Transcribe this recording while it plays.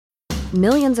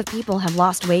Millions of people have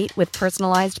lost weight with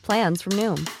personalized plans from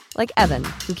Noom. Like Evan,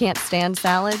 who can't stand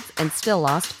salads and still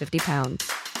lost 50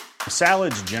 pounds.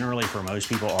 Salads generally for most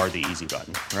people are the easy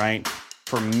button, right?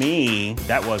 For me,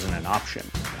 that wasn't an option.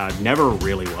 I never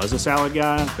really was a salad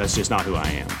guy. That's just not who I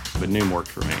am. But Noom worked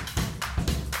for me.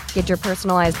 Get your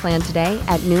personalized plan today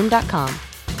at Noom.com.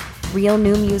 Real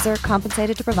Noom user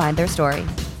compensated to provide their story.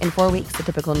 In 4 weeks, the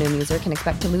typical Noom user can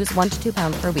expect to lose 1 to 2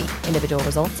 pounds per week. Individual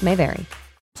results may vary.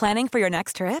 Planning for your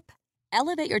next trip?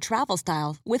 Elevate your travel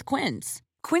style with Quince.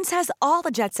 Quince has all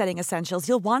the jet-setting essentials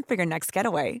you'll want for your next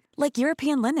getaway, like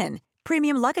European linen,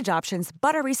 premium luggage options,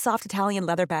 buttery soft Italian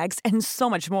leather bags, and so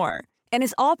much more. And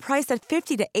is all priced at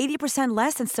 50 to 80%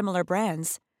 less than similar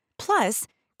brands. Plus,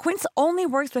 Quince only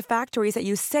works with factories that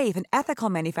use safe and ethical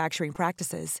manufacturing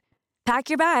practices. Pack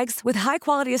your bags with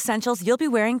high-quality essentials you'll be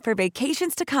wearing for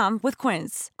vacations to come with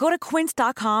Quince. Go to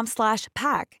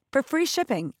quince.com/pack for free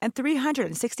shipping and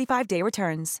 365-day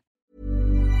returns.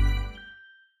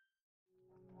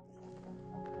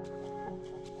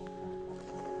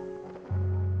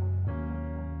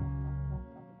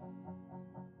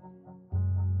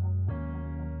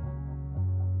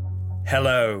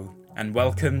 Hello, and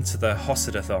welcome to the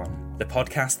Hosodathon, the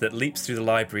podcast that leaps through the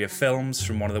library of films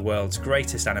from one of the world's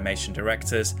greatest animation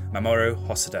directors, Mamoru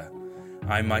Hosoda.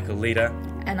 I'm Michael Leader.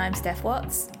 And I'm Steph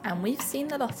Watts, and we've seen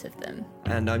a lot of them.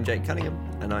 And I'm Jake Cunningham,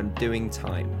 and I'm doing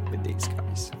time with these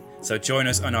guys. So join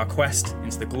us on our quest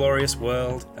into the glorious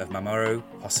world of Mamoru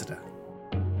Hosoda.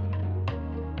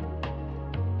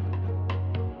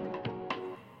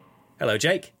 Hello,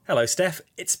 Jake. Hello, Steph.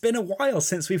 It's been a while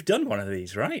since we've done one of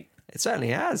these, right? It certainly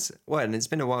has. Well, and it's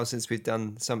been a while since we've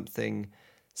done something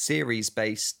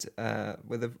series-based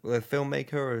with a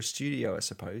filmmaker or a studio, I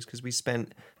suppose, because we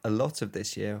spent a lot of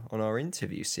this year on our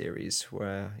interview series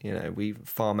where, you know, we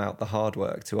farm out the hard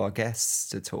work to our guests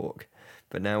to talk.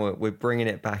 But now we're bringing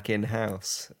it back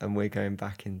in-house and we're going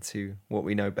back into what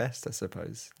we know best, I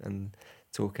suppose, and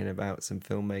talking about some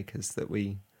filmmakers that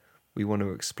we want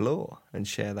to explore and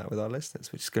share that with our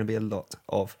listeners, which is going to be a lot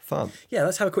of fun. Yeah,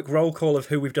 let's have a quick roll call of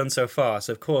who we've done so far.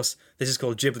 So, of course, this is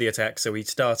called Ghibliotheque. So we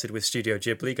started with Studio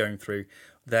Ghibli, going through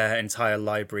their entire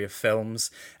library of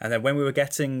films. And then when we were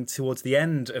getting towards the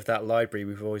end of that library,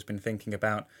 we've always been thinking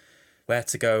about where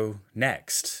to go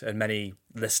next. And many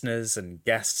listeners and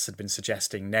guests had been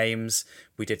suggesting names.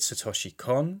 We did Satoshi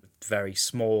Kon, very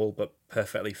small but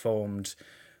perfectly formed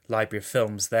library of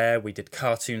films there. We did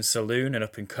Cartoon Saloon, an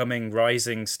up-and-coming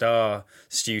rising star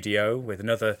studio with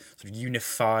another sort of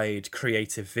unified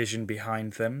creative vision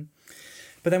behind them.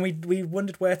 But then we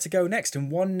wondered where to go next,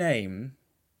 and one name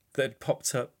that had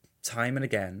popped up time and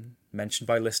again, mentioned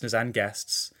by listeners and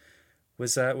guests,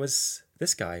 was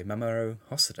this guy, Mamoru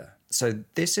Hosoda. So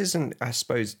this isn't, I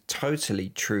suppose, totally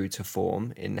true to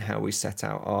form in how we set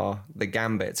out the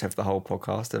gambit of the whole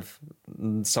podcast of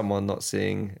someone not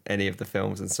seeing any of the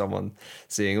films and someone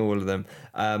seeing all of them.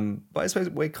 But I suppose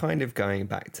we're kind of going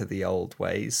back to the old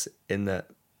ways in that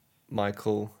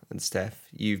Michael and Steph,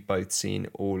 you've both seen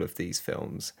all of these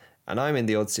films. And I'm in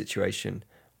the odd situation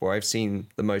where I've seen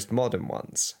the most modern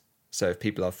ones. So if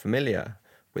people are familiar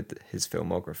with his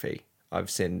filmography, I've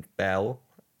seen Belle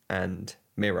and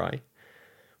Mirai,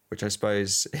 which I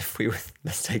suppose if we were,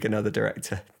 let's take another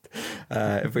director,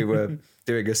 if we were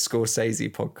doing a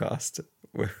Scorsese podcast,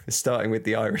 we're starting with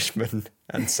The Irishman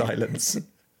and Silence.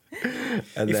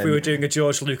 And if we were doing a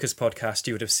George Lucas podcast,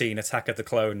 you would have seen Attack of the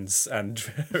Clones and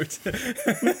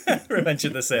Revenge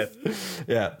of the Sith.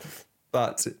 Yeah,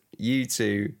 but you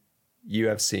two, you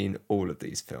have seen all of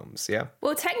these films, yeah?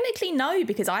 Well, technically no,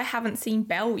 because I haven't seen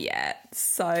Belle yet.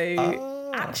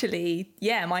 So actually,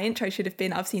 yeah, my intro should have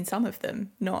been I've seen some of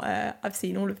them, not I've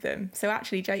seen all of them. So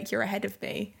actually, Jake, you're ahead of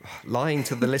me. Lying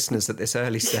to the listeners at this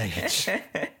early stage.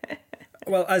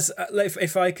 Well, as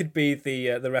if I could be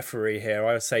the referee here,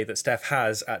 I would say that Steph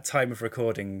has, at time of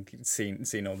recording, seen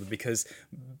all of them, because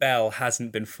Belle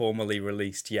hasn't been formally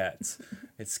released yet.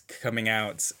 It's coming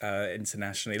out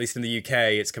internationally, at least in the UK.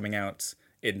 It's coming out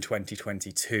in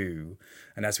 2022,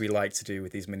 and as we like to do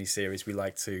with these miniseries, we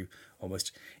like to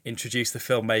almost introduce the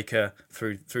filmmaker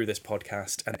through this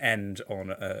podcast and end on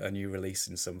a new release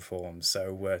in some form.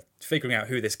 So we're figuring out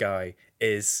who this guy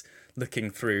is,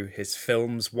 looking through his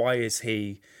films. Why is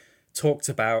he talked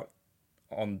about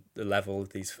on the level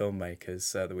of these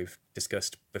filmmakers that we've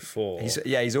discussed before?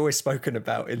 He's always spoken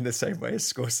about in the same way as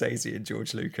Scorsese and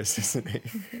George Lucas, isn't he?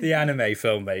 The anime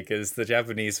filmmakers, the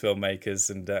Japanese filmmakers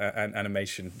and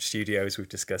animation studios we've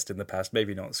discussed in the past.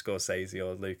 Maybe not Scorsese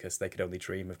or Lucas. They could only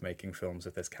dream of making films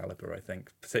of this caliber, I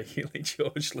think, particularly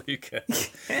George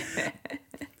Lucas.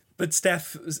 But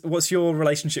Steph, what's your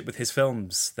relationship with his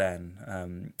films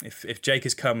then? If Jake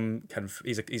has come,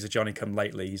 he's a Johnny come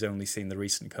lately. He's only seen the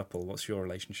recent couple. What's your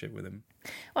relationship with him?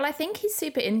 Well, I think he's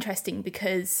super interesting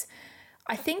because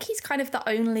I think he's kind of the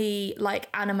only like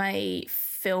anime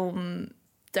film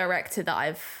director that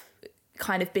I've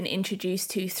kind of been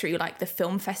introduced to through like the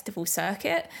film festival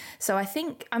circuit. So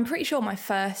I'm pretty sure my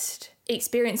first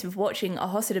experience of watching a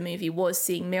Hosoda movie was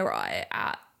seeing Mirai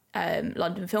at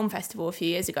London Film Festival a few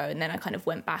years ago, and then I kind of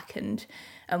went back and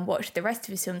watched the rest of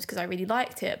his films because I really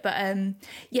liked it. But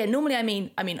normally, I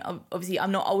mean, obviously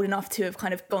I'm not old enough to have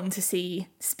kind of gone to see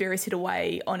Spirited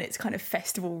Away on its kind of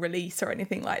festival release or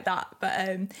anything like that.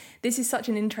 But this is such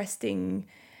an interesting,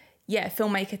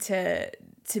 filmmaker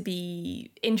to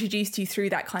be introduced to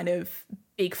through that kind of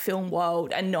big film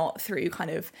world, and not through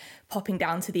kind of popping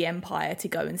down to the Empire to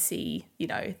go and see,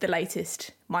 the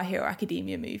latest My Hero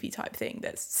Academia movie type thing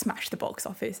that's smashed the box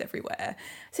office everywhere.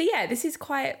 So this is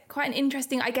quite an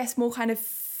interesting, I guess, more kind of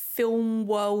film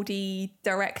worldy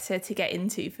director to get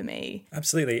into for me.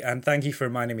 Absolutely. And thank you for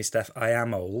reminding me, Steph, I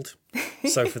am old.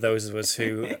 So for those of us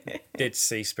who did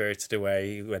see Spirited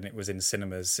Away when it was in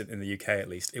cinemas, in the UK at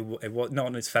least, it was not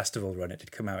on its festival run. It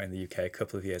did come out in the UK a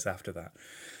couple of years after that.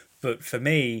 But for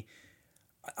me,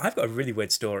 I've got a really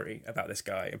weird story about this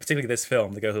guy, and particularly this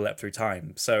film, The Girl Who Leapt Through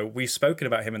Time. So we've spoken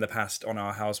about him in the past on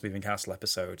our Howl's Moving Castle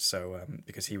episode,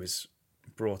 because he was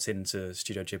brought into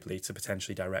Studio Ghibli to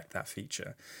potentially direct that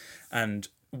feature. And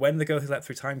when The Girl Who Leapt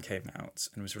Through Time came out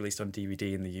and was released on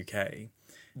DVD in the UK,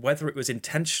 whether it was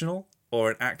intentional or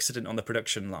an accident on the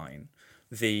production line,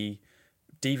 the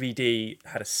DVD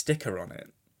had a sticker on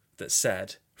it that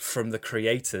said, "From the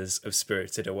creators of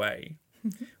Spirited Away,"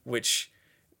 which...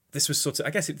 This was sort of,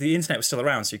 I guess the internet was still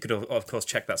around, so you could, of course,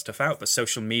 check that stuff out, but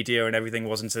social media and everything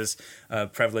wasn't as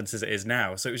prevalent as it is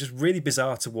now. So it was just really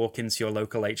bizarre to walk into your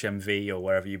local HMV or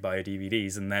wherever you buy your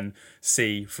DVDs and then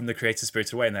see From the Creator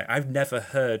Spirited Away. And I've never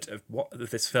heard of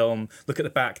this film. Look at the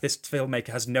back. This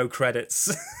filmmaker has no credits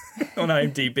on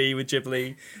IMDb with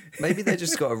Ghibli. Maybe they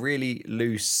just got a really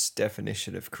loose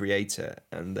definition of creator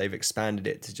and they've expanded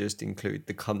it to just include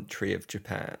the country of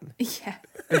Japan. Yeah.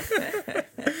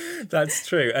 That's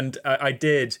true. And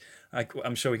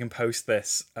I'm sure we can post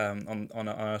this on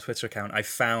our Twitter account. I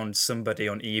found somebody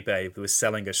on eBay who was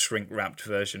selling a shrink-wrapped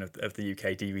version of the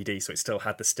UK DVD, so it still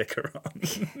had the sticker on.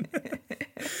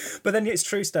 But then it's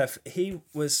true, Steph, he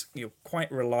was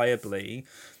quite reliably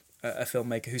a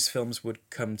filmmaker whose films would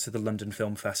come to the London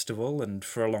Film Festival and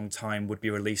for a long time would be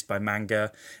released by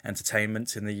Manga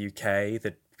Entertainment in the UK.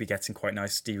 They'd be getting quite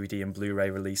nice DVD and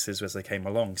Blu-ray releases as they came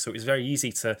along. So it was very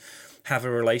easy to have a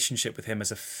relationship with him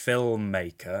as a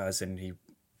filmmaker, as in he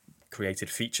created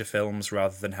feature films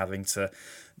rather than having to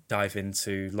dive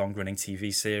into long-running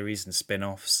TV series and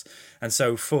spin-offs. And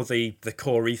so for the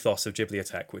core ethos of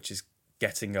Ghibliotheque, which is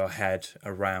getting our head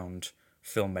around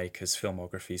filmmakers'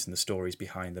 filmographies and the stories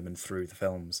behind them and through the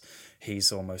films,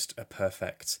 he's almost a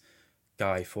perfect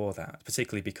guy for that,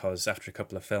 particularly because after a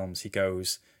couple of films he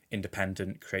goes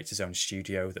independent, creates his own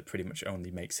studio that pretty much only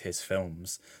makes his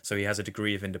films. So he has a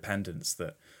degree of independence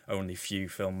that only few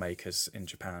filmmakers in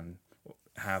Japan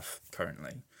have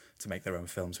currently, to make their own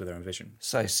films with their own vision.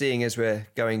 So seeing as we're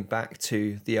going back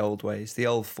to the old ways, the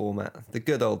old format, the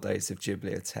good old days of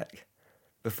Ghibliotheque,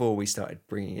 before we started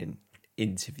bringing in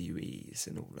interviewees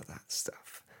and all of that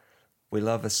stuff, we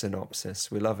love a synopsis,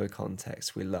 we love a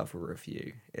context, we love a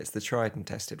review. It's the tried and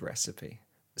tested recipe.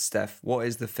 Steph, what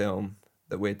is the film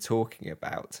that we're talking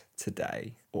about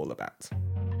today all about?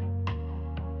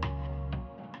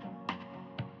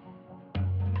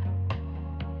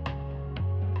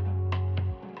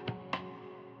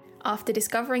 After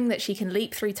discovering that she can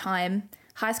leap through time,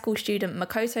 high school student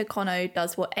Makoto Kono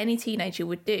does what any teenager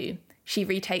would do. She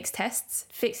retakes tests,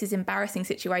 fixes embarrassing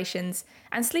situations,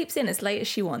 and sleeps in as late as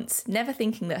she wants, never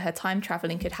thinking that her time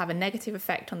travelling could have a negative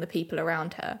effect on the people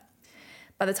around her.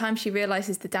 By the time she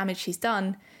realises the damage she's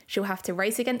done, she'll have to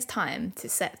race against time to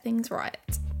set things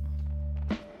right.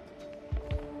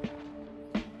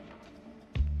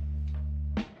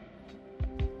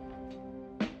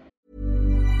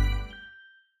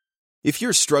 If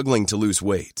you're struggling to lose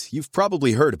weight, you've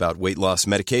probably heard about weight loss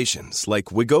medications like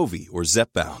Wegovy or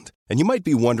Zepbound, and you might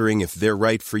be wondering if they're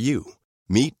right for you.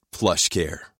 Meet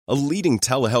PlushCare, a leading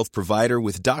telehealth provider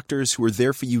with doctors who are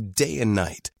there for you day and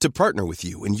night to partner with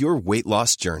you in your weight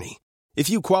loss journey.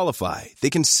 If you qualify, they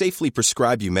can safely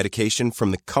prescribe you medication from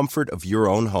the comfort of your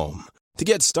own home. To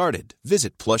get started,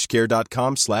 visit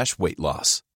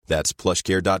plushcare.com/weight-loss. That's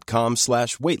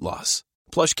plushcare.com/weight-loss.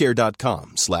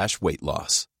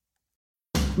 plushcare.com/weight-loss.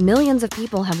 Millions of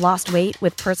people have lost weight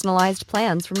with personalized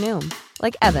plans from Noom,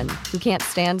 Like Evan, who can't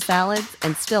stand salads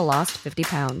and still lost 50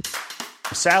 pounds.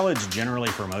 Salads generally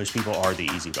for most people are the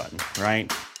easy button,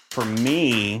 right? For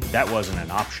me, that wasn't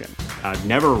an option. I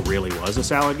never really was a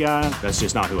salad guy. That's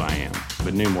just not who I am.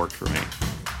 But Noom worked for me.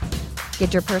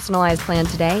 Get your personalized plan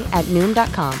today at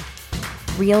Noom.com.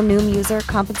 Real Noom user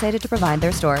compensated to provide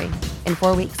their story. In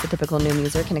 4 weeks, the typical Noom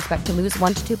user can expect to lose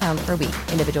 1 to 2 pounds per week.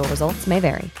 Individual results may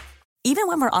vary. Even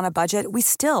when we're on a budget, we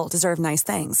still deserve nice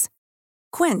things.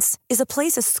 Quince is a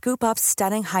place to scoop up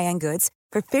stunning high-end goods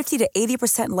for 50 to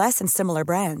 80% less than similar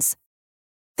brands.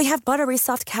 They have buttery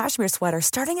soft cashmere sweaters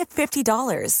starting at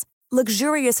 $50,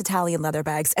 luxurious Italian leather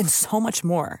bags, and so much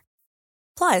more.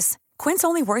 Plus, Quince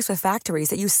only works with factories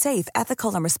that use safe,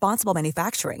 ethical, and responsible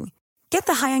manufacturing. Get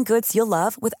the high-end goods you'll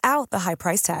love without the high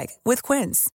price tag with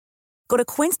Quince. Go to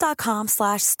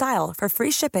quince.com/style for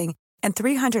free shipping and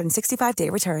 365-day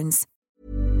returns.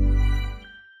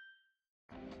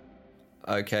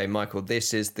 Okay, Michael,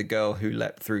 this is The Girl Who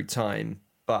Leapt Through Time,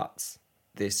 but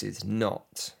this is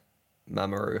not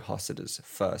Mamoru Hosoda's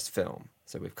first film.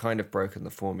 So we've kind of broken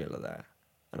the formula there.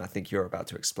 And I think you're about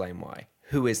to explain why.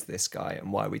 Who is this guy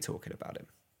and why are we talking about him?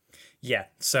 Yeah,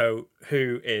 so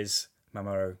who is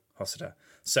Mamoru Hosoda?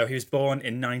 So he was born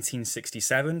in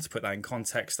 1967. To put that in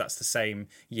context, that's the same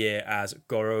year as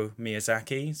Goro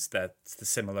Miyazaki. So that's the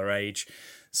similar age.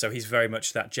 So he's very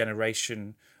much that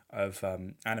generation of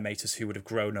animators who would have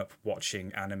grown up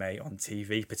watching anime on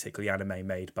TV, particularly anime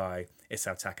made by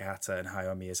Isao Takahata and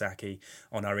Hayao Miyazaki.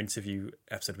 On our interview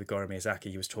episode with Goro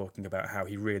Miyazaki, he was talking about how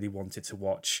he really wanted to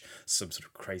watch some sort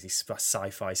of crazy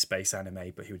sci-fi space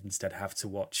anime, but he would instead have to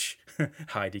watch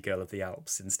Heidi Girl of the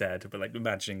Alps instead. But like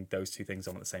imagining those two things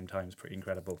on at the same time is pretty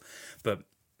incredible. But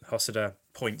Hosoda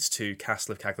points to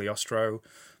Castle of Cagliostro,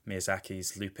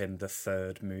 Miyazaki's Lupin the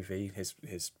Third movie, his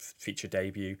feature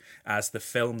debut, as the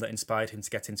film that inspired him to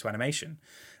get into animation.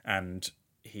 And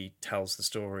he tells the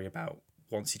story about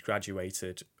once he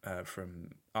graduated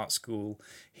from art school,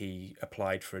 he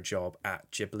applied for a job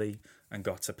at Ghibli and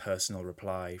got a personal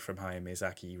reply from Hayao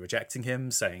Miyazaki rejecting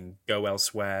him, saying, go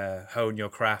elsewhere, hone your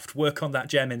craft, work on that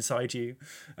gem inside you,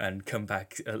 and come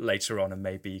back later on and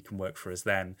maybe you can work for us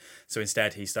then. So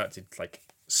instead he started like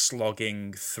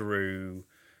slogging through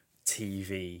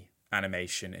TV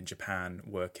animation in Japan,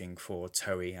 working for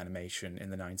Toei Animation in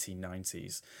the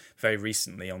 1990s. Very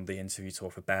recently on the interview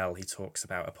tour for Bell, he talks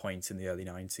about a point in the early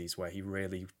 90s where he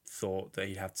really thought that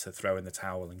he had to throw in the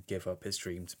towel and give up his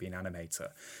dream to be an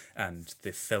animator. And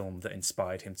the film that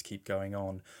inspired him to keep going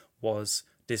on was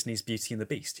Disney's Beauty and the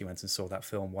Beast. He went and saw that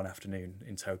film one afternoon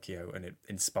in Tokyo and it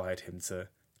inspired him to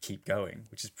keep going,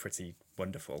 which is pretty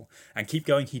wonderful. And keep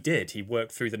going he did. He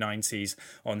worked through the 90s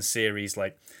on series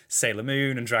like Sailor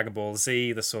Moon and Dragon Ball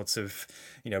Z, the sorts of,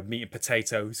 meat and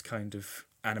potatoes kind of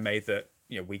anime that,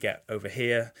 we get over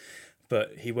here.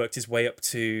 But he worked his way up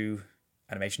to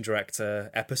animation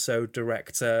director, episode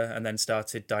director, and then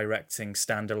started directing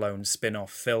standalone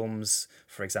spin-off films.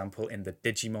 For example, in the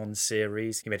Digimon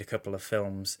series, he made a couple of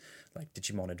films like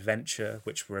Digimon Adventure,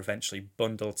 which were eventually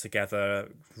bundled together,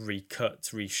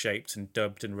 recut, reshaped, and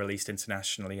dubbed and released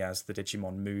internationally as the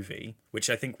Digimon movie, which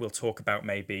I think we'll talk about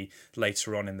maybe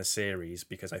later on in the series,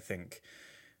 because I think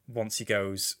once he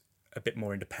goes a bit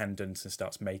more independent and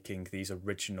starts making these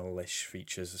original-ish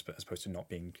features as opposed to not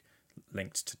being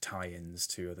linked to tie-ins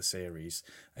to other series,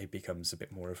 he becomes a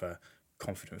bit more of a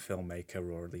confident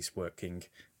filmmaker, or at least working.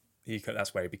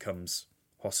 That's where he becomes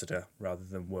Hosoda rather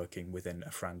than working within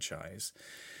a franchise.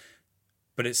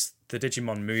 But it's the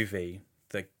Digimon movie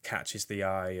that catches the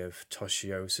eye of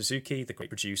Toshio Suzuki, the great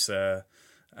producer,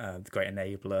 the great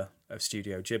enabler of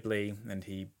Studio Ghibli, and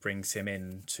he brings him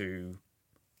in to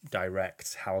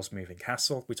direct Howl's Moving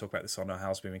Castle. We talk about this on our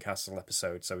Howl's Moving Castle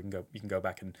episode, so you can go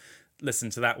back and listen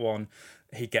to that one.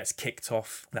 He gets kicked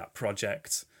off that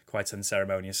project quite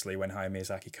unceremoniously when Hayao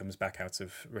Miyazaki comes back out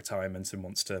of retirement and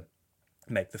wants to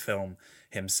make the film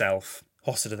himself.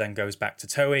 Hosoda then goes back to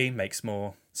Toei, makes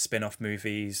more spin-off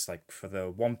movies like for the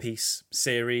One Piece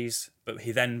series, but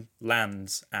he then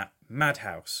lands at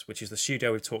Madhouse, which is the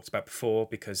studio we've talked about before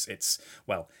because it's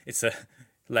a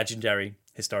legendary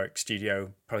historic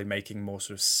studio, probably making more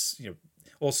sort of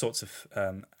all sorts of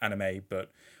anime,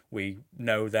 but we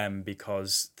know them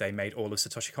because they made all of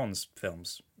Satoshi Kon's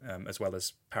films, as well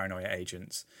as Paranoia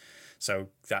Agents. So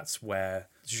that's where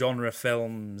genre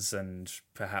films and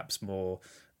perhaps more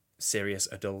serious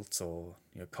adult or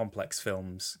complex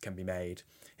films can be made.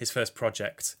 His first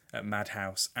project at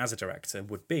Madhouse as a director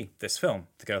would be this film,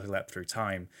 The Girl Who Leapt Through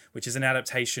Time, which is an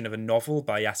adaptation of a novel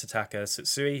by Yasutaka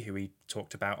Tsutsui, who we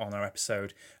talked about on our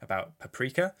episode about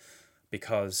Paprika,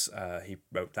 because he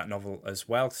wrote that novel as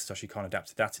well. Satoshi Kon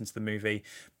adapted that into the movie.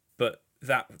 But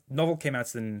that novel came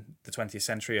out in the 20th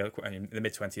century, in the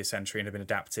mid-20th century, and had been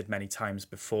adapted many times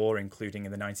before, including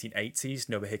in the 1980s.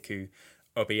 Nobuhiko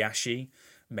Obayashi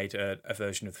made a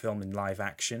version of the film in live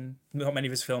action. Not many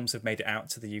of his films have made it out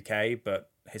to the UK, but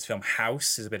his film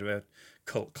House is a bit of a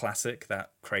cult classic,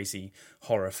 that crazy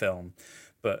horror film.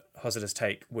 But Hosoda's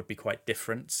take would be quite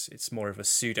different. It's more of a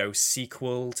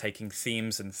pseudo-sequel, taking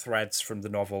themes and threads from the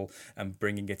novel and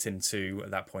bringing it into,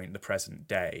 at that point, the present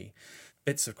day.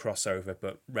 Bits of crossover,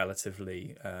 but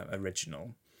relatively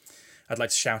original. I'd like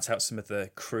to shout out some of the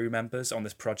crew members on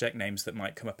this project, names that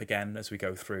might come up again as we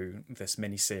go through this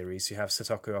mini-series. You have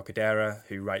Satoko Okudera,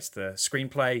 who writes the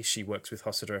screenplay. She works with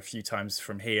Hosoda a few times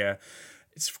from here.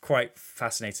 It's quite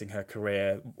fascinating, her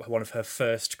career. One of her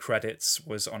first credits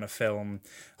was on a film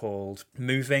called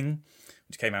Moving,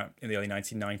 which came out in the early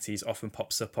 1990s, often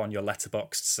pops up on your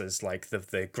letterboxd as like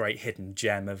the great hidden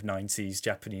gem of 90s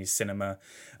Japanese cinema.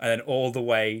 And then all the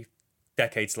way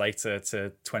decades later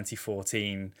to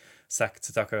 2014,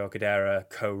 Satoko Okudera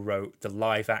co-wrote the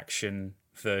live-action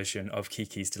version of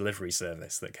Kiki's Delivery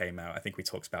Service that came out. I think we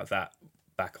talked about that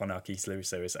back on our Kiki's Delivery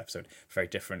Service episode. Very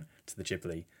different to the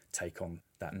Ghibli take on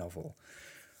that novel.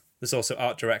 There's also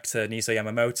art director Niso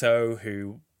Yamamoto,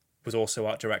 who was also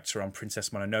art director on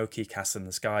Princess Mononoke, Castle in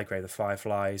the Sky, Grey the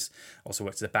Fireflies. Also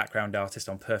worked as a background artist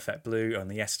on Perfect Blue,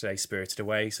 Only Yesterday, Spirited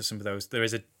Away. So some of those, there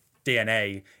is a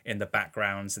DNA in the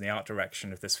backgrounds and the art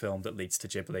direction of this film that leads to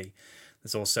Ghibli.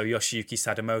 There's also Yoshiyuki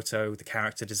Sadamoto, the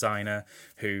character designer,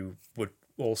 who would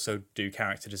also do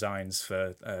character designs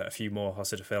for a few more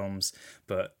Hosoda films,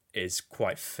 but is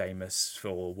quite famous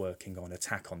for working on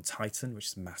Attack on Titan, which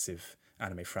is a massive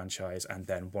anime franchise, and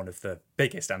then one of the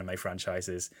biggest anime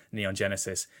franchises, Neon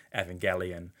Genesis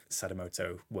Evangelion.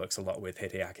 Sadamoto works a lot with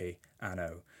Hideaki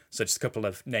Anno. So just a couple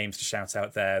of names to shout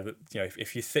out there. That, you know,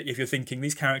 if you're thinking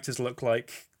these characters look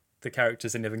like the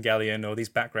characters in Evangelion, or these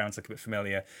backgrounds look a bit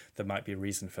familiar, there might be a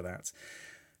reason for that.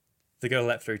 The Girl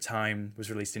Leapt Through Time was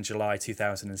released in July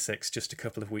 2006, just a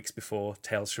couple of weeks before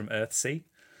Tales from Earthsea.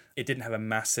 It didn't have a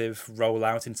massive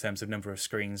rollout in terms of number of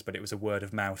screens, but it was a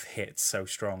word-of-mouth hit so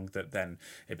strong that then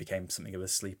it became something of a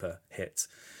sleeper hit.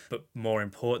 But more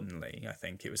importantly, I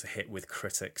think it was a hit with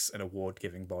critics and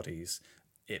award-giving bodies.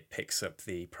 It picks up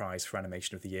the prize for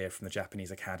Animation of the Year from the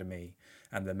Japanese Academy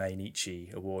and the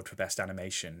Mainichi Award for Best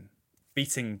Animation,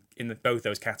 beating in both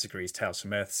those categories Tales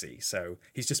from Earthsea. So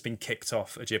he's just been kicked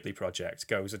off a Ghibli project,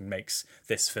 goes and makes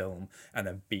this film, and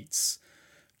then beats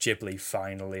Ghibli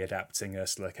finally adapting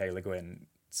Ursula K. Le Guin.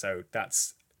 So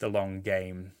that's the long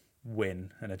game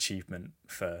win and achievement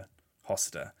for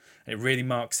Hosoda. And it really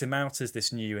marks him out as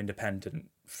this new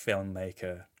independent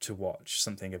filmmaker to watch,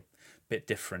 something a bit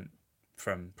different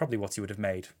from probably what he would have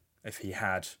made if he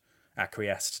had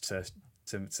acquiesced to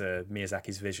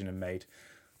Miyazaki's vision and made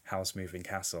Howl's Moving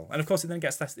Castle. And of course it then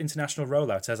gets that international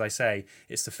rollout. As I say,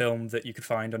 it's the film that you could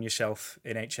find on your shelf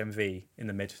in HMV in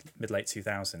the mid-late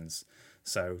 2000s.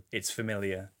 So it's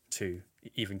familiar to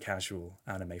even casual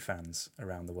anime fans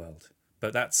around the world.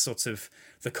 But that's sort of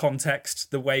the context,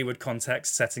 the wayward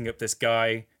context, setting up this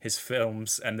guy, his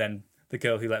films, and then The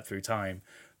Girl Who Leapt Through Time.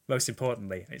 Most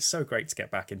importantly, it's so great to get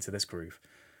back into this groove.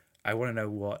 I want to know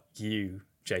what you,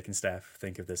 Jake and Steph,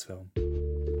 think of this film.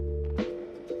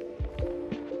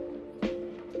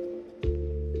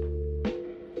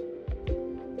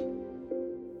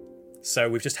 So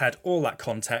we've just had all that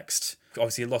context.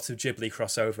 Obviously a lot of Ghibli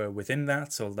crossover within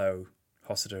that, although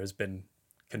Hosoda has been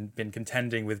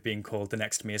contending with being called the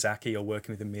next Miyazaki or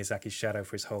working within Miyazaki's shadow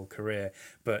for his whole career.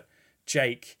 But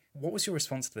Jake, what was your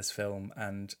response to this film,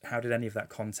 and how did any of that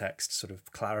context sort of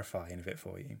clarify any of it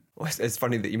for you? Well, it's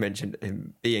funny that you mentioned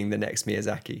him being the next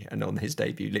Miyazaki and on his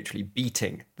debut literally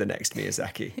beating the next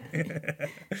Miyazaki.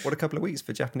 What a couple of weeks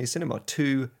for Japanese cinema.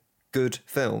 2 good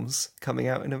films coming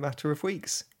out in a matter of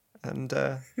weeks. And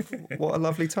what a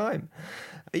lovely time.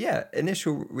 But yeah,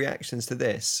 initial reactions to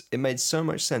this, it made so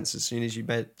much sense as soon as you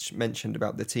mentioned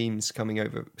about the teams coming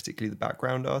over, particularly the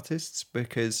background artists,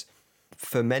 because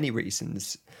for many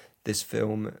reasons, this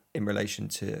film, in relation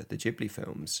to the Ghibli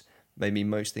films, made me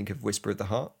most think of Whisper of the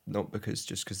Heart, not because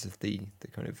of the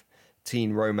kind of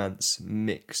teen romance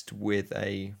mixed with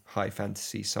a high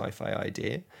fantasy sci-fi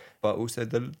idea, but also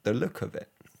the look of it.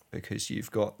 Because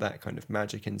you've got that kind of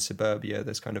magic in suburbia.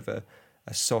 There's kind of a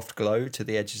soft glow to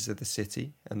the edges of the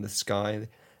city and the sky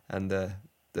and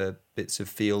the bits of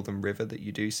field and river that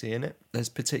you do see in it. There's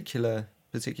particular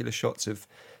shots of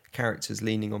characters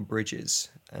leaning on bridges,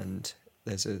 and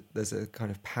there's a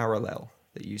kind of parallel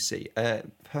that you see.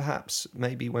 Perhaps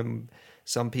maybe when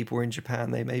some people were in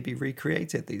Japan, they maybe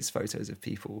recreated these photos of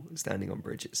people standing on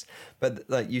bridges. But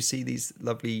like you see these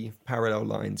lovely parallel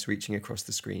lines reaching across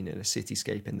the screen in a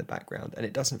cityscape in the background, and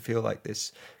it doesn't feel like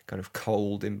this kind of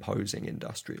cold, imposing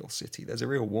industrial city. There's a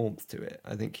real warmth to it.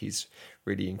 I think he's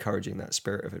really encouraging that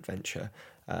spirit of adventure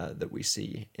that we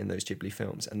see in those Ghibli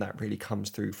films, and that really comes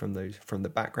through from the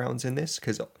backgrounds in this,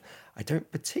 because I don't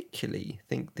particularly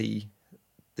think the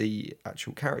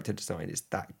actual character design is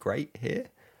that great here,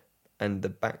 and the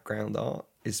background art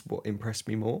is what impressed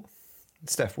me more.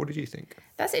 Steph, what did you think?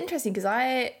 That's interesting, because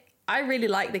I really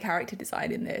like the character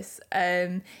design in this.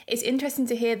 It's interesting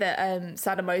to hear that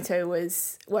Sadamoto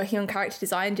was working on character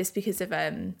design, just because of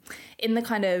in the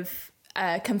kind of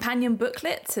companion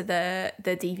booklet to the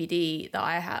DVD that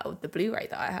I have, or the Blu-ray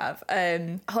that I have,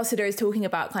 Hosoda is talking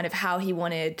about kind of how he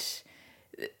wanted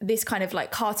this kind of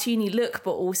like cartoony look,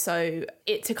 but also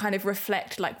it to kind of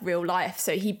reflect like real life.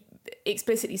 So he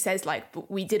explicitly says like,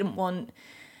 we didn't want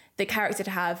the character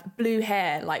to have blue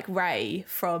hair like Rei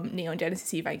from Neon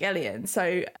Genesis Evangelion.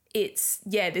 So it's,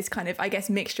 this kind of, I guess,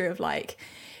 mixture of like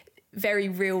very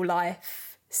real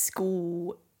life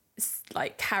school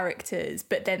like characters,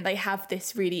 but then they have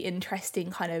this really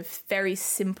interesting kind of very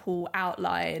simple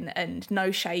outline and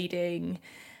no shading.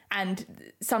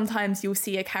 And sometimes you'll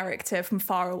see a character from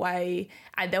far away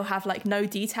and they'll have like no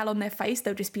detail on their face.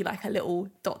 They'll just be like a little ...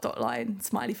 line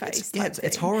smiley face.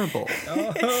 It's horrible.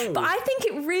 Oh. But I think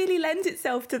it really lends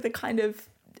itself to the kind of,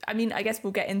 I mean, I guess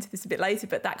we'll get into this a bit later,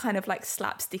 but that kind of like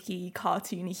slapsticky,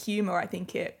 cartoony humor, I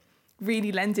think it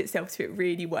really lends itself to it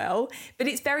really well. But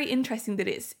it's very interesting that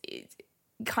it's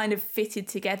kind of fitted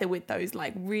together with those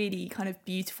like really kind of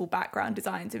beautiful background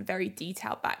designs and very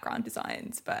detailed background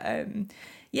designs. But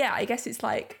I guess it's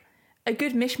like a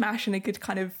good mishmash and a good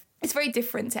kind of, it's very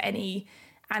different to any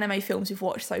anime films we've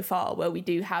watched so far, where we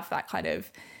do have that kind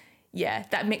of,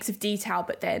 that mix of detail,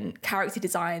 but then character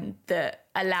design that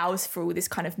allows for all this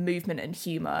kind of movement and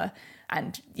humor,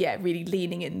 and really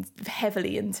leaning in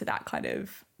heavily into that kind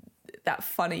of, that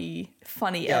funny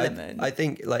element. I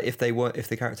think like if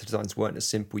the character designs weren't as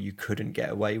simple, you couldn't get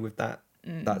away with that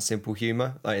simple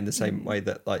humor, like in the same way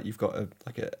that like you've got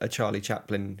a Charlie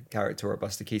Chaplin character or a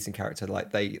Buster Keaton character,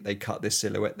 like they cut this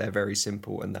silhouette, they're very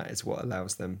simple, and that is what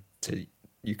allows them to,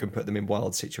 you can put them in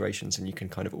wild situations and you can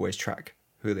kind of always track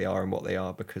who they are and what they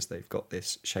are, because they've got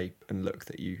this shape and look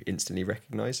that you instantly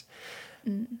recognize.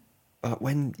 But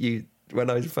when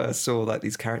I first saw like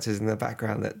these characters in the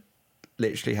background that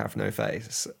literally have no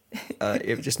face,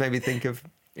 it just made me think of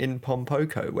in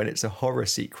Pompoko, when it's a horror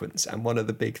sequence, and one of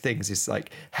the big things is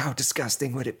like, how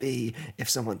disgusting would it be if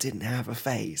someone didn't have a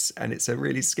face? And it's a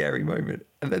really scary moment,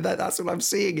 and then that's what I'm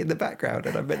seeing in the background,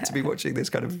 and I'm meant to be watching this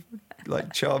kind of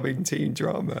like charming teen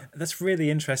drama. That's really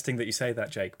interesting that you say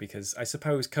that, Jake, because I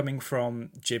suppose coming from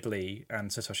Ghibli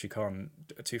and Satoshi Kon,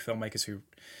 two filmmakers who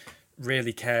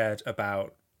really cared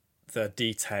about the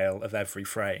detail of every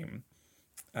frame,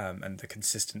 and the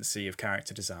consistency of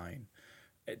character design,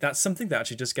 that's something that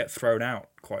actually does get thrown out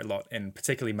quite a lot in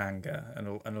particularly manga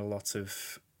and a lot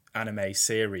of anime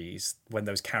series, when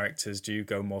those characters do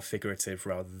go more figurative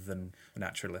rather than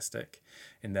naturalistic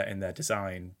in their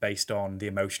design, based on the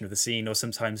emotion of the scene, or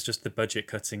sometimes just the budget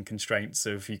cutting constraints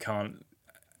of you can't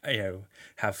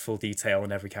have full detail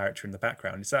on every character in the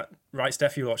background. Is that right,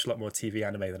 Steph? You watch a lot more TV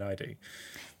anime than I do.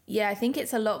 Yeah, I think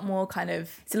it's a lot more kind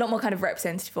of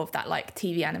representative of that like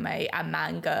TV anime and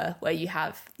manga, where you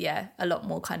have a lot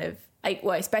more kind of like,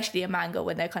 well, especially a manga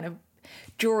when they're kind of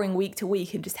drawing week to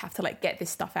week and just have to like get this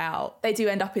stuff out. They do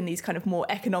end up in these kind of more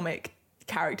economic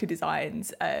character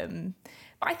designs. But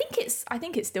I think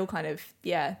it's still kind of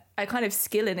a kind of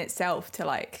skill in itself to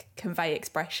like convey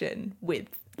expression with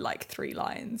like 3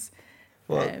 lines.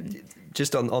 Well,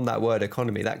 just on that word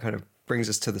economy, that kind of brings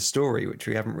us to the story, which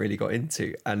we haven't really got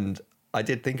into. And I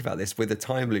did think about this with a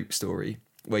time loop story,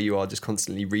 where you are just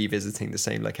constantly revisiting the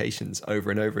same locations over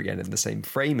and over again, and the same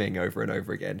framing over and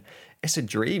over again. It's a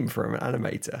dream for an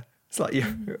animator. It's like we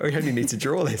only need to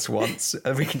draw this once,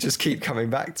 and we can just keep coming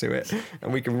back to it,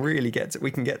 and we can really get to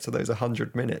those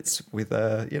 100 minutes with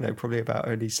probably about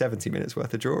only 70 minutes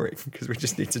worth of drawing, because we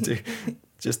just need to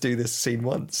do this scene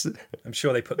once. I'm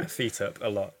sure they put their feet up a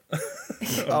lot.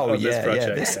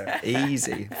 This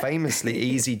easy, famously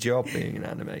easy job being an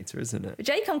animator, isn't it?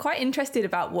 Jake, I'm quite interested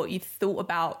about what you thought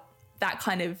about that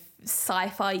kind of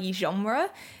sci-fi genre,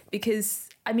 because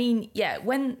I mean,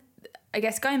 when I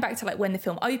guess going back to like when the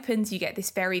film opens, you get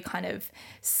this very kind of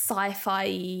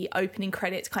sci-fi opening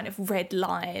credits, kind of red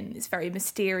line. It's very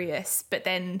mysterious, but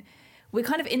then we're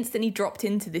kind of instantly dropped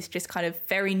into this just kind of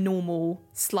very normal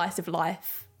slice of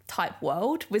life type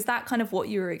world. Was that kind of what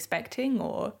you were expecting,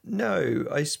 or? No,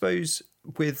 I suppose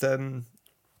with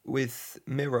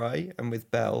Mirai and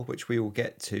with Belle, which we will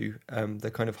get to,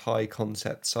 the kind of high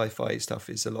concept sci-fi stuff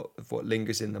is a lot of what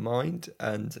lingers in the mind,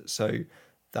 and so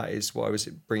that is what I was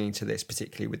bringing to this,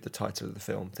 particularly with the title of the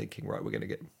film, thinking, right,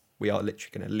 we are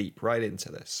literally going to leap right into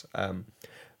this.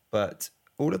 But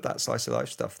all of that slice of life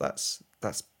stuff, that's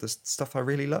the stuff I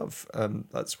really love.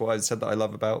 That's what I said that I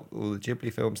love about all the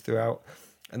Ghibli films throughout.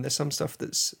 And there's some stuff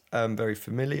that's very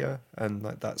familiar, and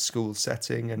like that school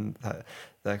setting and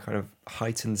that kind of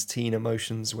heightened teen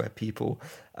emotions where people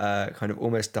kind of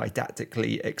almost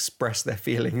didactically express their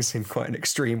feelings in quite an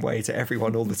extreme way to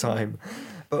everyone all the time.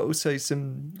 But also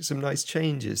some nice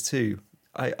changes too.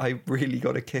 I really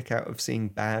got a kick out of seeing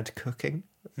bad cooking.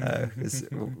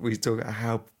 We talk about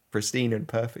how pristine and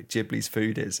perfect Ghibli's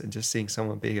food is, and just seeing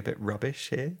someone being a bit rubbish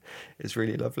here is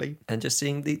really lovely. And just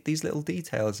seeing these little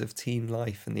details of teen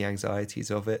life and the anxieties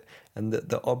of it, and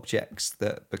the objects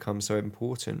that become so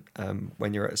important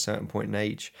when you're at a certain point in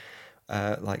age,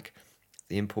 like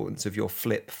the importance of your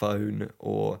flip phone,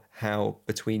 or how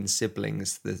between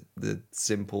siblings the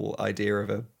simple idea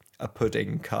of a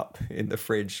pudding cup in the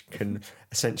fridge can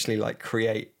essentially like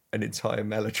create an entire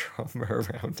melodrama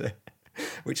around it,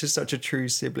 which is such a true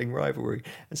sibling rivalry.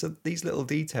 And so these little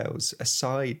details,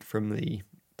 aside from the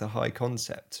high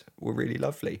concept, were really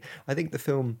lovely. I think the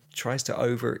film tries to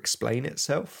over-explain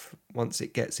itself once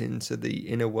it gets into the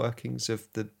inner workings of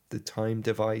the time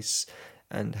device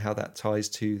and how that ties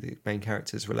to the main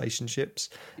characters' relationships.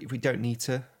 We don't need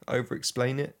to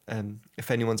over-explain it.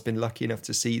 If anyone's been lucky enough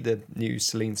to see the new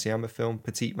Celine Sciamma film,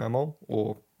 Petite Maman,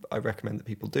 or I recommend that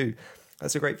people do,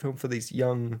 that's a great film for these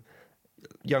young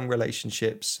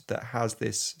relationships that has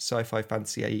this sci-fi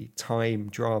fantasy time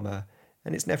drama,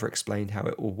 and it's never explained how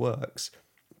it all works,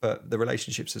 but the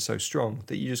relationships are so strong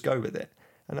that you just go with it.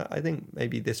 And I think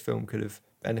maybe this film could have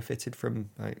benefited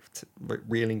from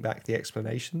reeling back the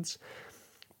explanations.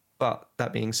 But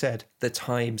that being said, the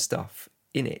time stuff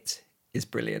in it is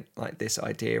brilliant. Like this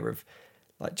idea of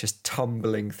like just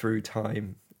tumbling through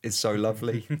time is so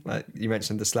lovely. Like you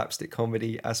mentioned the slapstick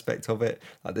comedy aspect of it.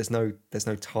 Like there's no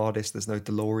TARDIS, there's no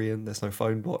DeLorean, there's no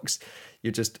phone box.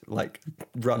 You're just like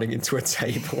running into a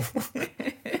table.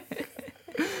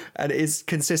 And it is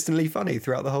consistently funny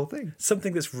throughout the whole thing.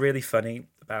 Something that's really funny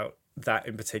about that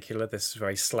in particular, this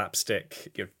very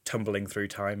slapstick, tumbling through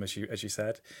time, as you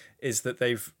said, is that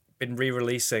they've been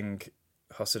re-releasing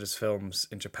Hosoda's films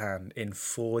in Japan in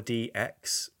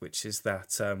 4DX, which is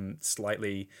that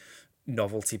slightly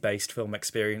novelty-based film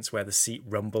experience where the seat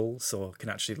rumbles or can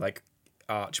actually like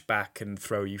arch back and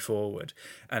throw you forward.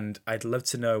 And I'd love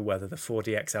to know whether the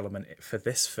 4DX element for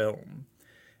this film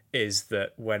is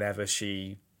that whenever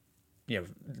she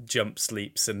jumps,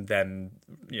 leaps, and then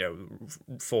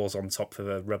falls on top of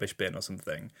a rubbish bin or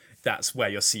something, that's where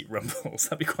your seat rumbles.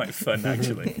 That'd be quite fun,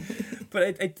 actually.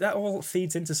 But that all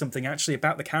feeds into something actually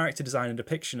about the character design and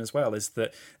depiction as well, is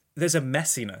that there's a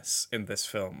messiness in this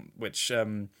film, which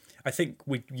I think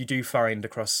you do find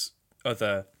across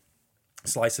other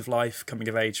slice of life, coming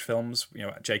of age films.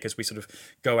 Jake, as we sort of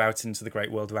go out into the great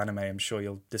world of anime, I'm sure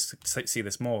you'll see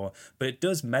this more. But it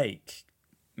does make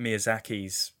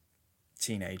Miyazaki's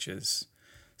teenagers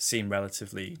seem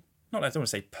relatively, I don't want to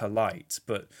say polite,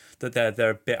 but that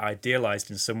they're a bit idealized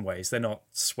in some ways. They're not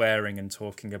swearing and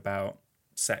talking about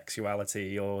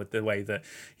sexuality or the way that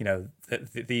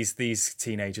these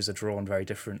teenagers are drawn very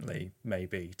differently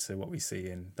maybe to what we see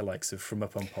in the likes of From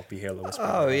Up on Poppy Hill or Whisper.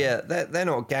 Oh yeah, they're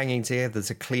not ganging together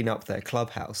to clean up their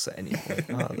clubhouse at any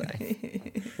point, are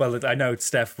they? Well, I know,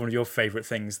 Steph, one of your favorite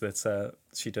things that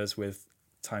she does with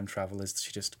time travel is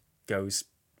she just goes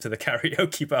to the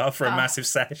karaoke bar for a massive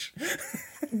sesh.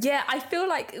 Yeah, I feel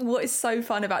like what is so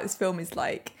fun about this film is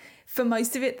like, for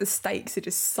most of it, the stakes are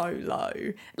just so low.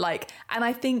 And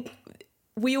I think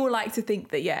we all like to think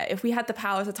that, if we had the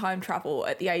powers of time travel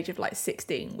at the age of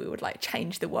 16, we would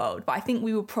change the world. But I think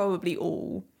we would probably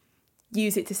all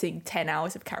use it to sing 10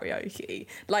 hours of karaoke.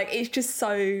 It's just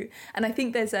so, and I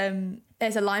think there's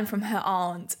a line from her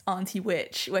aunt, Auntie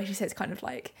Witch, where she says kind of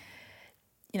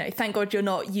thank God you're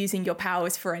not using your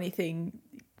powers for anything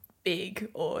big,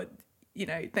 or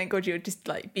thank God you're just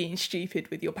being stupid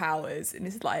with your powers. And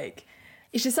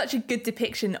it's just such a good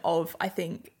depiction of, I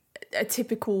think, a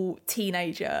typical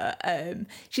teenager.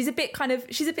 She's a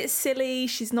bit silly.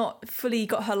 She's not fully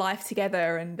got her life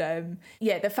together. And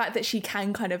the fact that she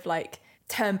can kind of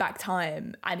turn back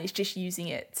time and is just using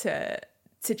it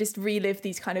to just relive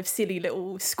these kind of silly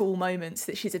little school moments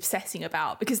that she's obsessing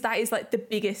about, because that is the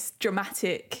biggest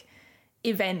dramatic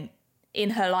event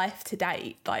in her life to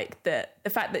date. The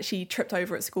fact that she tripped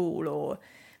over at school, or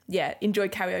enjoy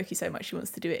karaoke so much she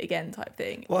wants to do it again type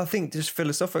thing. Well, I think just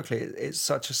philosophically, it's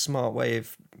such a smart way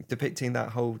of depicting that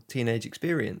whole teenage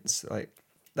experience. Like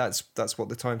that's what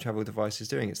the time travel device is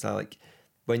doing. It's like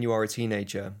when you are a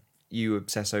teenager, you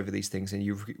obsess over these things and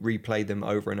you replay them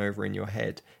over and over in your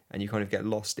head, and you kind of get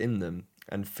lost in them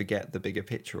and forget the bigger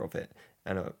picture of it.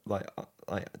 And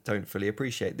I don't fully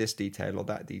appreciate this detail or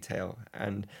that detail.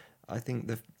 And I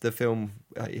think the film,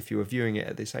 if you were viewing it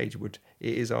at this age, it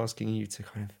is asking you to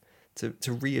kind of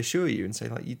to reassure you and say,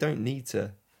 like, you don't need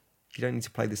to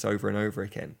play this over and over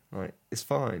again. Right? It's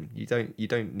fine. You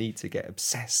don't need to get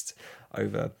obsessed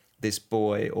over this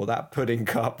boy or that pudding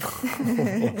cup.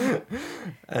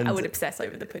 And I would obsess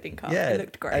over the pudding cup. Yeah, it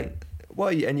looked great.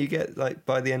 And you get, like,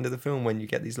 by the end of the film, when you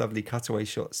get these lovely cutaway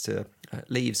shots to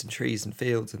leaves and trees and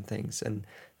fields and things, and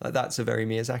like that's a very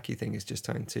Miyazaki thing. Is just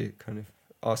trying to kind of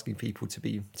asking people to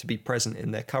be present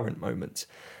in their current moment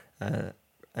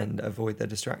and avoid their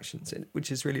distractions,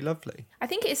 which is really lovely. I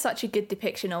think it is such a good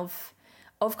depiction of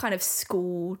kind of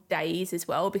school days as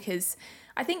well, because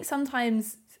I think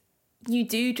sometimes you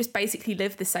do just basically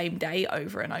live the same day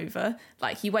over and over.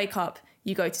 Like, you wake up,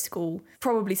 you go to school,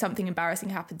 probably something embarrassing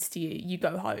happens to you, you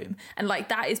go home. And like,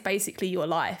 that is basically your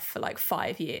life for like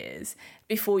 5 years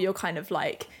before you're kind of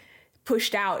like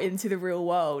pushed out into the real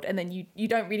world. And then you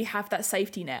don't really have that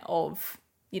safety net of,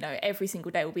 you know, every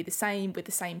single day will be the same with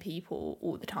the same people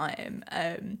all the time.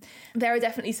 There are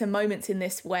definitely some moments in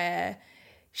this where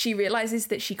she realizes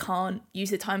that she can't use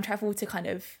the time travel to kind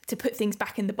of to put things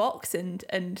back in the box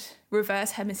and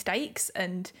reverse her mistakes.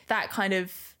 And that kind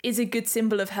of is a good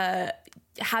symbol of her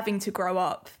having to grow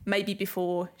up maybe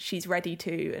before she's ready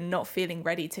to, and not feeling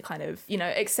ready to kind of, you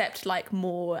know, accept like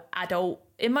more adult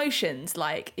emotions,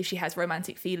 like if she has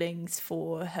romantic feelings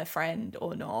for her friend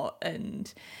or not,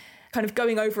 and kind of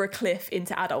going over a cliff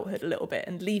into adulthood a little bit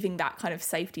and leaving that kind of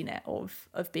safety net of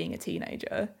being a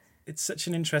teenager. It's such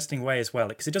an interesting way as well,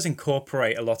 because it does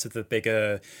incorporate a lot of the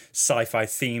bigger sci-fi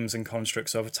themes and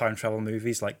constructs of time travel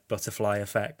movies, like butterfly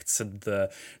effects and the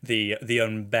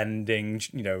unbending,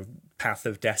 you know, path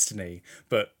of destiny.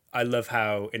 But I love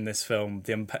how in this film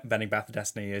the unbending path of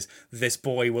destiny is this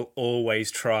boy will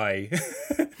always try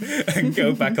and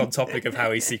go back on topic of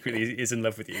how he secretly is in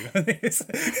love with you.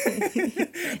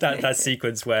 that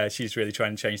sequence where she's really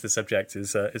trying to change the subject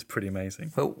is pretty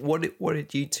amazing. Well, what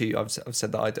did you two? I've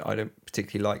said that I don't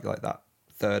particularly like that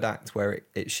third act where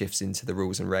it shifts into the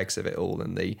rules and regs of it all,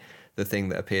 and the thing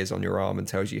that appears on your arm and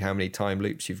tells you how many time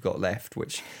loops you've got left,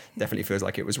 which definitely feels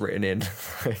like it was written in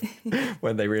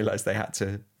when they realised they had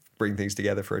to bring things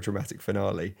together for a dramatic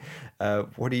finale.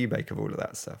 What do you make of all of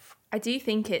that stuff? I do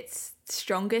think it's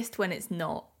strongest when it's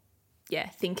not,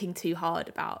 thinking too hard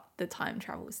about the time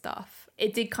travel stuff.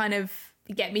 It did kind of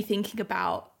get me thinking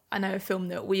about, I know a film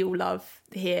that we all love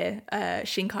here,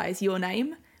 Shinkai's Your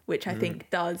Name, which I think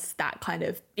does that kind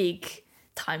of big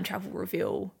time travel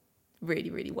reveal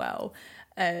really, really well.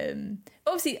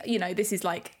 Obviously, you know, this is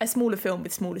like a smaller film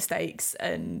with smaller stakes,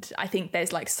 and I think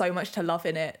there's like so much to love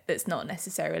in it that's not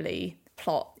necessarily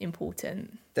plot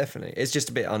important. Definitely. It's just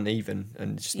a bit uneven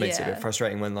and just makes it a bit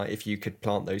frustrating when, like, if you could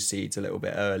plant those seeds a little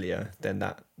bit earlier, then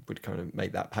that would kind of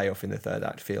make that payoff in the third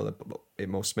act feel a bit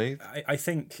more smooth. I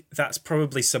think that's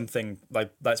probably something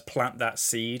like, let's plant that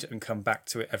seed and come back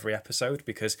to it every episode,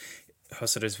 because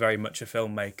Hosoda is very much a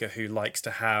filmmaker who likes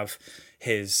to have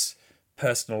his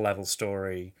personal level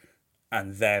story,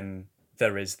 and then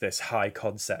there is this high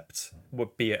concept,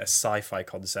 be it a sci-fi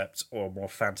concept or a more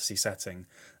fantasy setting,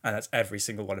 and that's every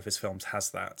single one of his films has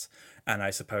that. And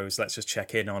I suppose let's just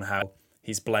check in on how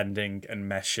he's blending and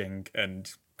meshing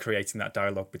and creating that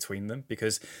dialogue between them,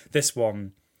 because this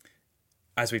one,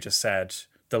 as we just said,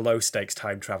 the low stakes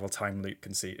time travel, time loop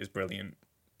conceit is brilliant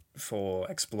for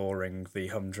exploring the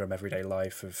humdrum everyday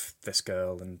life of this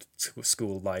girl and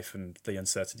school life and the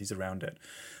uncertainties around it.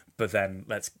 But then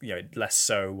less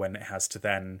so when it has to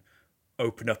then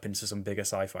open up into some bigger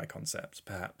sci-fi concepts,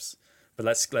 perhaps. But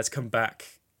let's come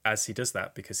back as he does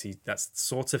that, because that's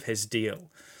sort of his deal,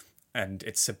 and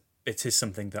it is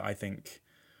something that I think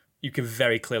you can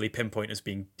very clearly pinpoint as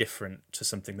being different to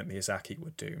something that Miyazaki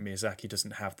would do. Miyazaki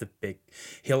doesn't have the big.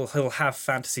 He'll have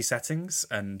fantasy settings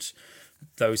and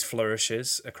those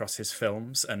flourishes across his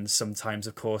films, and sometimes,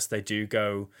 of course, they do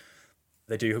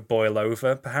boil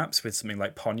over, perhaps, with something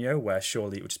like Ponyo, where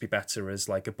surely it would just be better as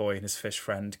like a boy and his fish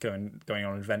friend going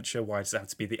on an adventure. Why does it have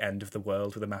to be the end of the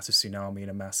world with a massive tsunami and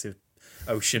a massive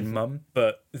ocean mum?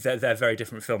 But they're very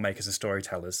different filmmakers and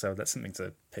storytellers, so that's something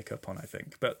to pick up on, I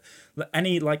think. But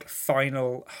any like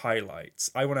final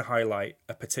highlights? I want to highlight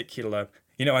a particular.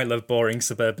 You know, I love boring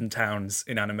suburban towns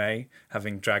in anime,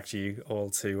 having dragged you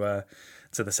all to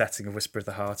to the setting of Whisper of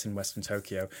the Heart in Western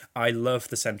Tokyo. I love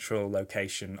the central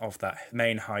location of that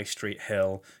main high street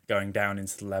hill going down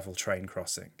into the level train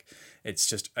crossing. It's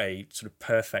just a sort of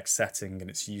perfect setting, and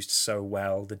it's used so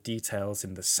well. The details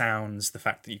in the sounds, the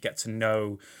fact that you get to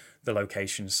know the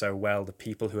location so well, the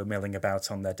people who are milling about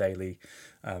on their daily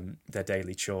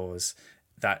chores,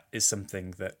 that is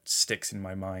something that sticks in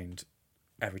my mind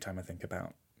every time I think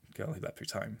about Girl Who Leapt Through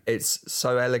Time. It's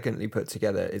so elegantly put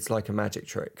together. It's like a magic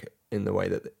trick in the way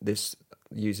that this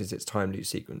uses its time loop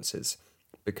sequences,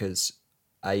 because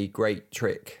a great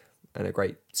trick and a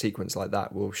great sequence like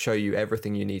that will show you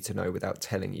everything you need to know without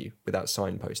telling you, without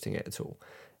signposting it at all.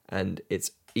 And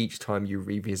it's each time you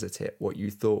revisit it, what you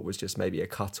thought was just maybe a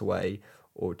cutaway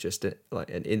or just like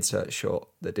an insert shot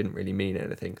that didn't really mean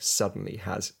anything suddenly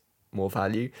has more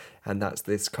value. And that's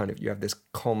this kind of, you have this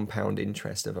compound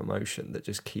interest of emotion that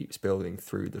just keeps building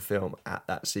through the film at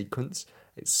that sequence.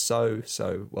 It's so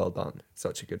well done.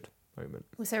 Such a good moment.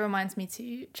 Also reminds me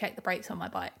to check the brakes on my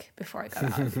bike before I go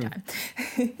out every time.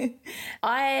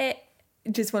 I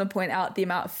just want to point out the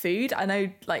amount of food. I know,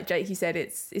 like Jake, you said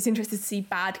it's interesting to see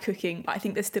bad cooking, but I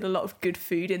think there's still a lot of good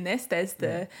food in this. There's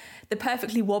the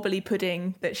perfectly wobbly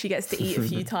pudding that she gets to eat a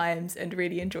few times and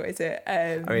really enjoys it.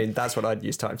 I mean, that's what I'd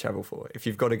use time travel for. If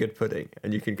you've got a good pudding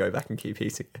and you can go back and keep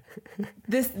eating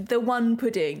it. The one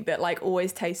pudding that like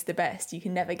always tastes the best. You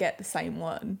can never get the same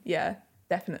one. Yeah.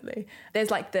 Definitely. There's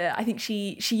like I think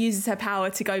she uses her power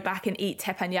to go back and eat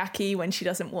teppanyaki when she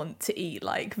doesn't want to eat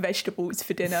like vegetables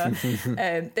for dinner.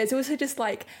 There's also just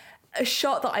like a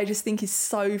shot that I just think is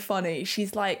so funny.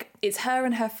 She's like, it's her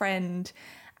and her friend,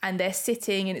 and they're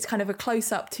sitting, and it's kind of a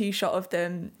close-up two-shot of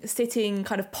them sitting,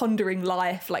 kind of pondering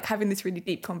life, like having this really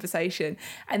deep conversation.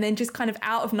 And then just kind of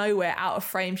out of nowhere, out of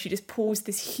frame, she just pulls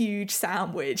this huge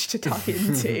sandwich to tuck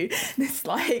into. It's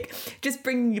like just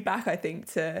bringing you back, I think,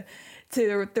 to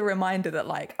the reminder that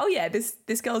like, oh yeah,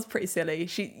 this girl's pretty silly.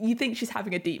 You think she's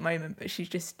having a deep moment, but she's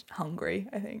just hungry,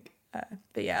 I think.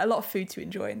 But yeah, a lot of food to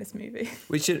enjoy in this movie.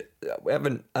 We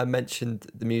haven't mentioned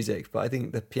the music, but I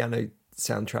think the piano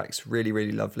soundtrack's really,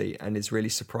 really lovely and is really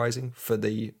surprising for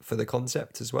the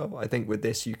concept as well. I think with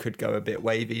this you could go a bit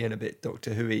wavy and a bit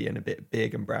Doctor Who-y and a bit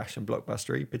big and brash and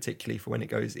blockbustery, particularly for when it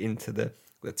goes into the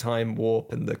time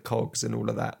warp and the cogs and all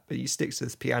of that. But he sticks to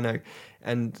this piano,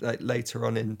 and like later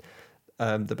on in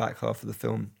the back half of the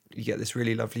film, you get this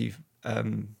really lovely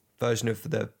version of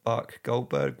the Bach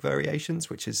Goldberg variations,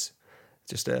 which is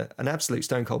just an absolute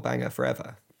stone cold banger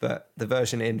forever. But the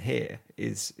version in here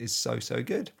is so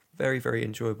good. Very, very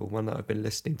enjoyable. One that I've been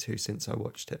listening to since I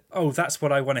watched it. Oh, that's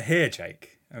what I want to hear,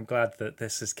 Jake. I'm glad that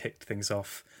this has kicked things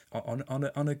off on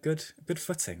a good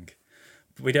footing.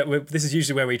 This is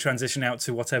usually where we transition out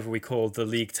to whatever we call the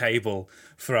league table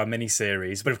for our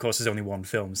mini-series. But of course, there's only one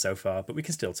film so far, but we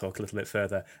can still talk a little bit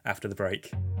further after the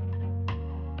break.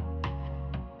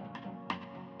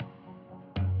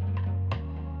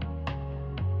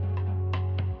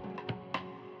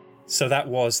 So that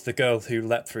was The Girl Who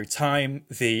Leapt Through Time,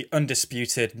 the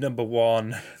undisputed number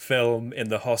one film in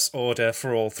the Hoss order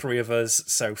for all three of us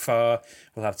so far.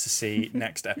 We'll have to see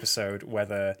next episode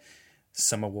whether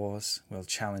Summer Wars will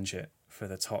challenge it for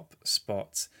the top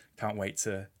spot. Can't wait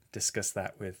to discuss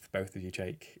that with both of you,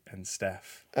 Jake and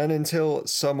Steph. And until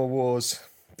Summer Wars,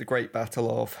 the great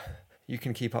battle of, you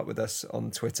can keep up with us on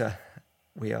Twitter.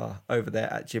 We are over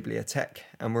there at Ghibliotech,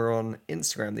 and we're on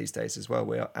Instagram these days as well.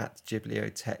 We are at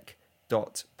Ghibliotech.pod.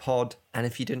 And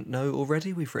if you didn't know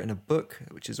already, we've written a book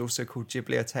which is also called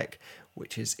Ghibliotech,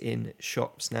 which is in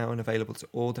shops now and available to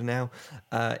order now.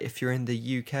 If you're in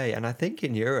the UK, and I think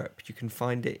in Europe, you can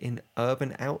find it in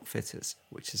Urban Outfitters,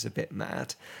 which is a bit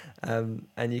mad.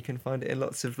 And you can find it in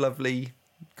lots of lovely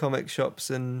comic shops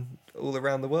and all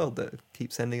around the world that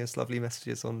keep sending us lovely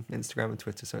messages on Instagram and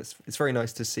Twitter. So it's very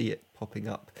nice to see it popping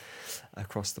up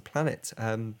across the planet.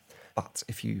 But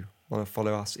if you want to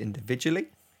follow us individually,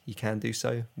 you can do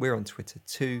so. We're on Twitter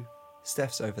too.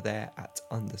 Steph's over there at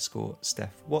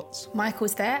 _Steph Watts.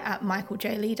 Michael's there at Michael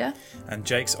J. Leader. And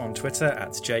Jake's on Twitter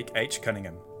at Jake H.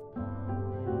 Cunningham.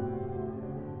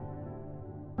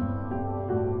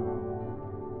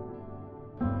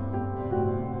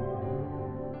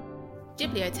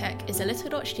 Ghibliotech is a Little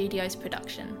Dot Studios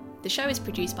production. The show is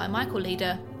produced by Michael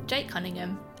Leader, Jake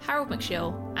Cunningham, Harold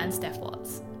McShill, and Steph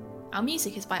Watts. Our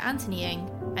music is by Anthony Ing,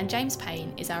 and James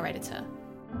Payne is our editor.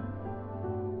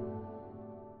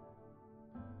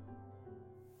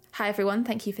 Hi everyone,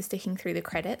 thank you for sticking through the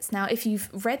credits. Now, if you've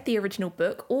read the original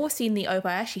book or seen the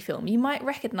Obayashi film, you might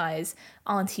recognise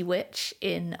Auntie Witch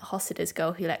in Hosoda's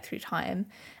Girl Who Leapt Through Time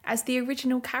as the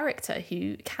original character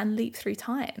who can leap through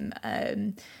time.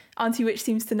 Auntie Witch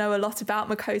seems to know a lot about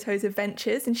Makoto's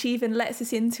adventures, and she even lets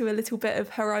us into a little bit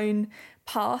of her own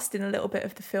past in a little bit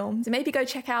of the film. So maybe go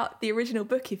check out the original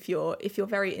book if you're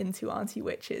very into Auntie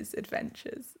Witch's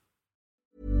adventures.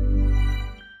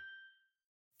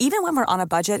 Even when we're on a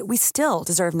budget, we still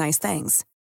deserve nice things.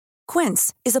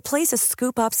 Quince is a place to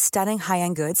scoop up stunning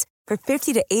high-end goods for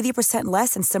 50 to 80%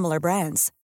 less than similar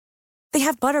brands. They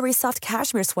have buttery soft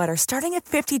cashmere sweaters starting at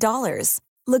 $50,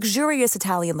 luxurious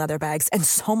Italian leather bags, and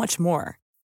so much more.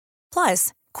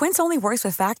 Plus, Quince only works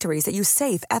with factories that use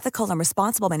safe, ethical, and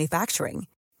responsible manufacturing.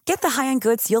 Get the high-end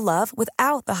goods you'll love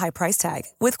without the high price tag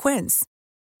with Quince.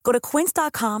 Go to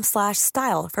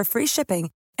quince.com/style for free shipping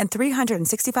and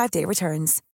 365-day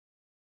returns.